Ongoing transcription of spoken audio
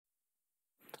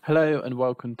Hello and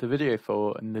welcome to video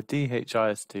 4 in the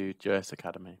DHIS2 GIS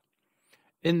Academy.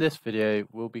 In this video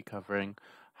we'll be covering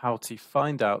how to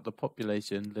find out the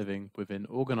population living within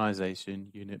organisation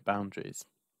unit boundaries.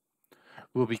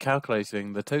 We'll be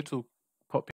calculating the total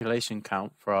population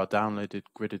count for our downloaded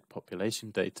gridded population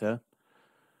data.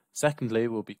 Secondly,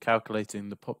 we'll be calculating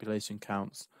the population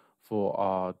counts for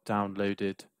our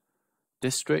downloaded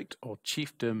district or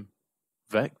chiefdom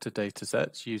vector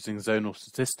datasets using zonal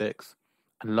statistics.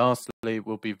 And lastly,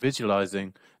 we'll be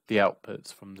visualizing the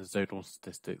outputs from the zonal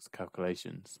statistics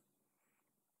calculations.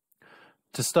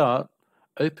 To start,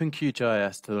 open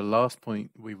QGIS to the last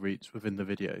point we reached within the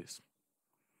videos.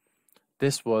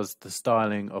 This was the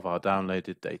styling of our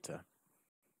downloaded data.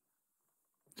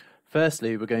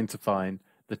 Firstly, we're going to find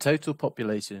the total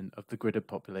population of the gridded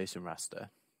population raster.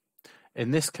 In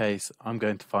this case, I'm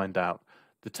going to find out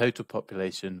the total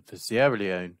population for Sierra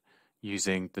Leone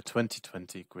using the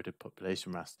 2020 gridded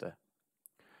population raster.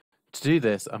 To do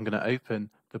this, I'm going to open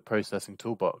the processing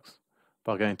toolbox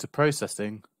by going to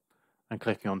Processing and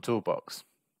clicking on Toolbox.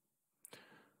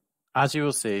 As you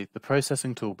will see, the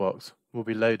processing toolbox will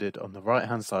be loaded on the right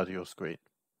hand side of your screen.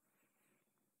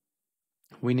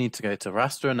 We need to go to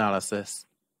Raster Analysis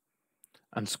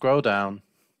and scroll down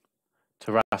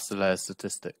to Raster Layer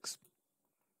Statistics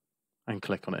and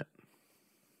click on it.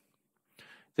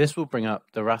 This will bring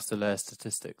up the raster layer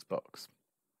statistics box.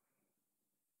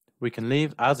 We can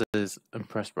leave as is and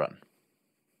press run.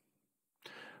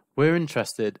 We're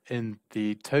interested in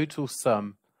the total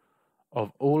sum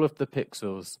of all of the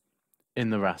pixels in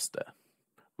the raster,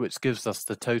 which gives us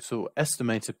the total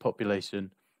estimated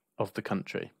population of the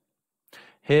country.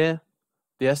 Here,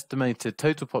 the estimated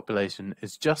total population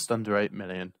is just under 8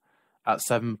 million at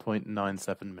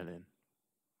 7.97 million.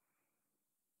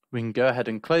 We can go ahead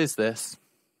and close this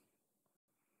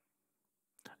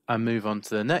and move on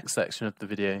to the next section of the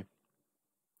video,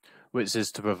 which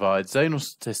is to provide zonal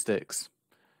statistics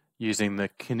using the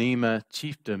Kenema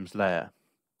Chiefdoms layer.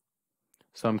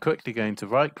 So I'm quickly going to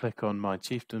right click on my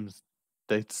Chiefdoms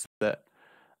dataset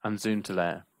and zoom to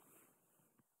layer.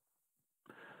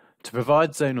 To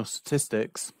provide zonal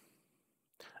statistics,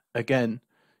 again,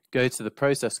 go to the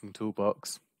processing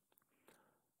toolbox,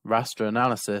 raster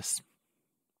analysis,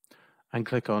 and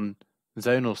click on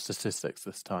zonal statistics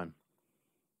this time.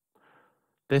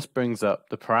 This brings up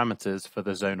the parameters for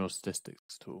the zonal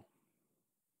statistics tool.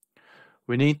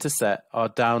 We need to set our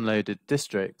downloaded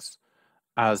districts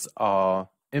as our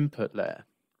input layer.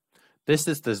 This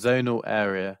is the zonal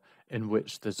area in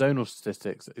which the zonal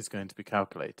statistics is going to be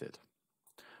calculated.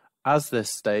 As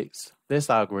this states, this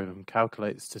algorithm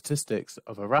calculates statistics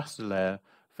of a raster layer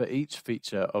for each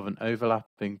feature of an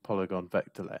overlapping polygon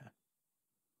vector layer.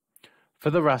 For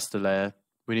the raster layer,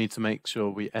 we need to make sure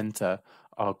we enter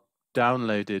our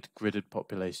downloaded gridded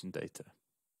population data.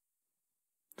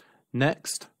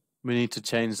 Next, we need to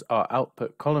change our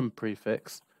output column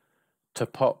prefix to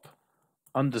pop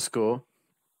underscore,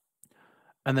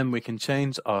 and then we can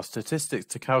change our statistics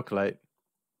to calculate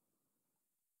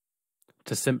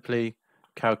to simply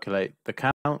calculate the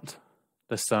count,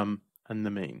 the sum, and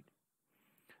the mean.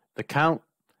 The count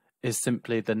is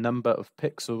simply the number of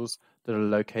pixels that are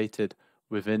located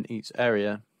within each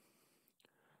area.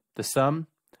 The sum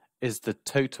is the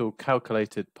total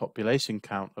calculated population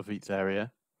count of each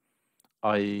area,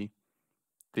 i.e.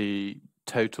 the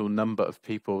total number of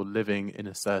people living in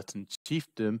a certain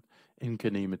chiefdom in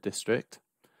Kenema district.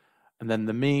 And then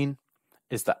the mean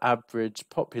is the average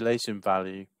population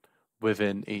value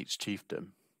within each chiefdom.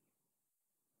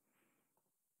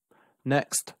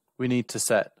 Next, we need to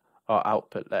set our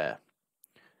output layer.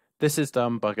 This is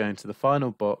done by going to the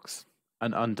final box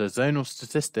and under Zonal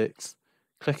Statistics,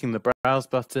 clicking the Browse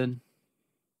button,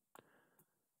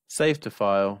 Save to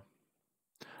File,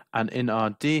 and in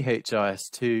our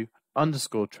DHIS2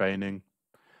 _training,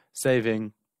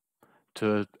 saving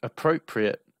to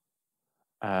appropriate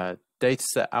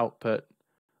dataset output,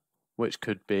 which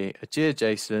could be a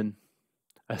GeoJSON,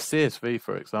 a CSV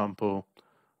for example,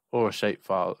 or a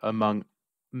shapefile, among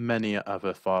many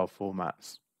other file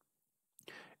formats.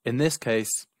 In this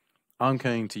case, I'm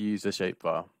going to use a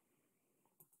shapefile,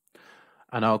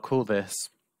 and I'll call this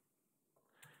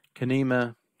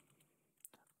Kenema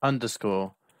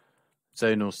 _zonal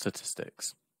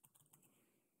statistics,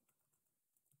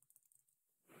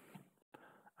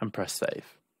 and press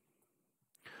save.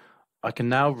 I can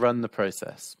now run the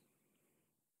process.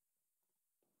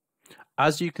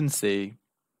 As you can see,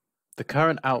 the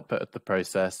current output of the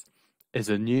process is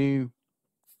a new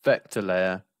vector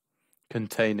layer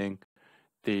containing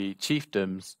the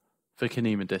chiefdoms for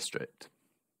Kenema district.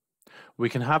 We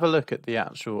can have a look at the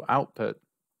actual output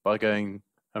by going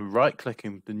and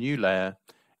right-clicking the new layer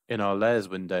in our layers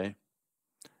window,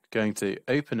 going to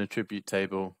open attribute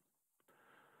table,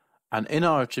 and in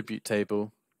our attribute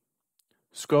table,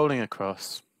 scrolling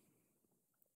across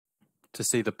to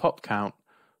see the pop count,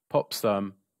 pop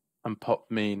sum, and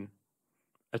pop mean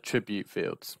attribute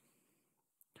fields.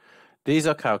 These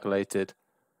are calculated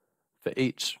for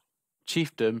each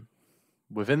chiefdom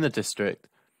within the district,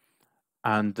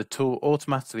 and the tool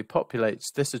automatically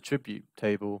populates this attribute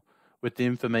table with the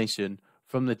information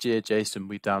from the GeoJSON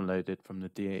we downloaded from the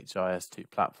DHIS2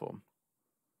 platform.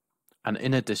 And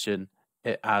in addition,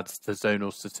 it adds the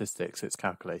zonal statistics it's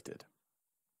calculated.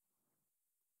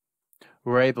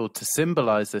 We're able to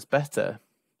symbolize this better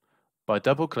by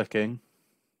double-clicking,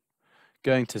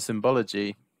 going to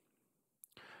symbology,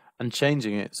 and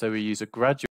changing it so we use a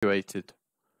graduated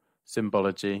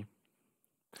symbology,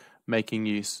 making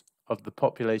use of the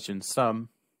population sum,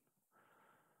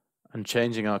 and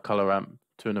changing our color ramp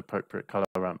to an appropriate color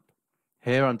ramp.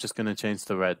 Here I'm just going to change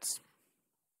the reds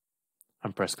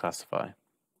and press classify.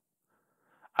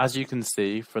 As you can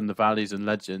see from the values and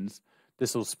legends,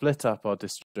 this will split up our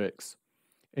districts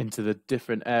into the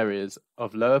different areas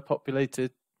of lower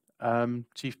populated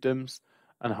chiefdoms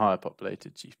and higher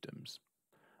populated chiefdoms.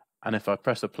 And if I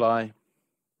press apply,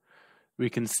 we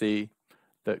can see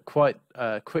that quite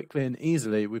quickly and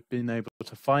easily we've been able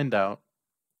to find out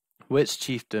which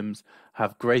chiefdoms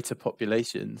have greater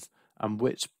populations and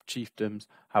which chiefdoms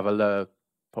have a lower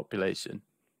population.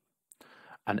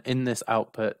 And in this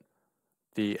output,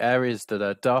 the areas that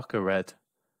are darker red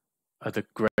are the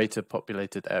greater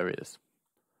populated areas.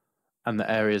 And the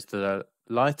areas that are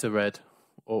lighter red,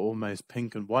 or almost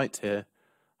pink and white here,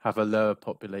 have a lower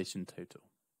population total.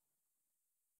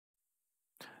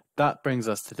 That brings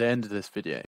us to the end of this video.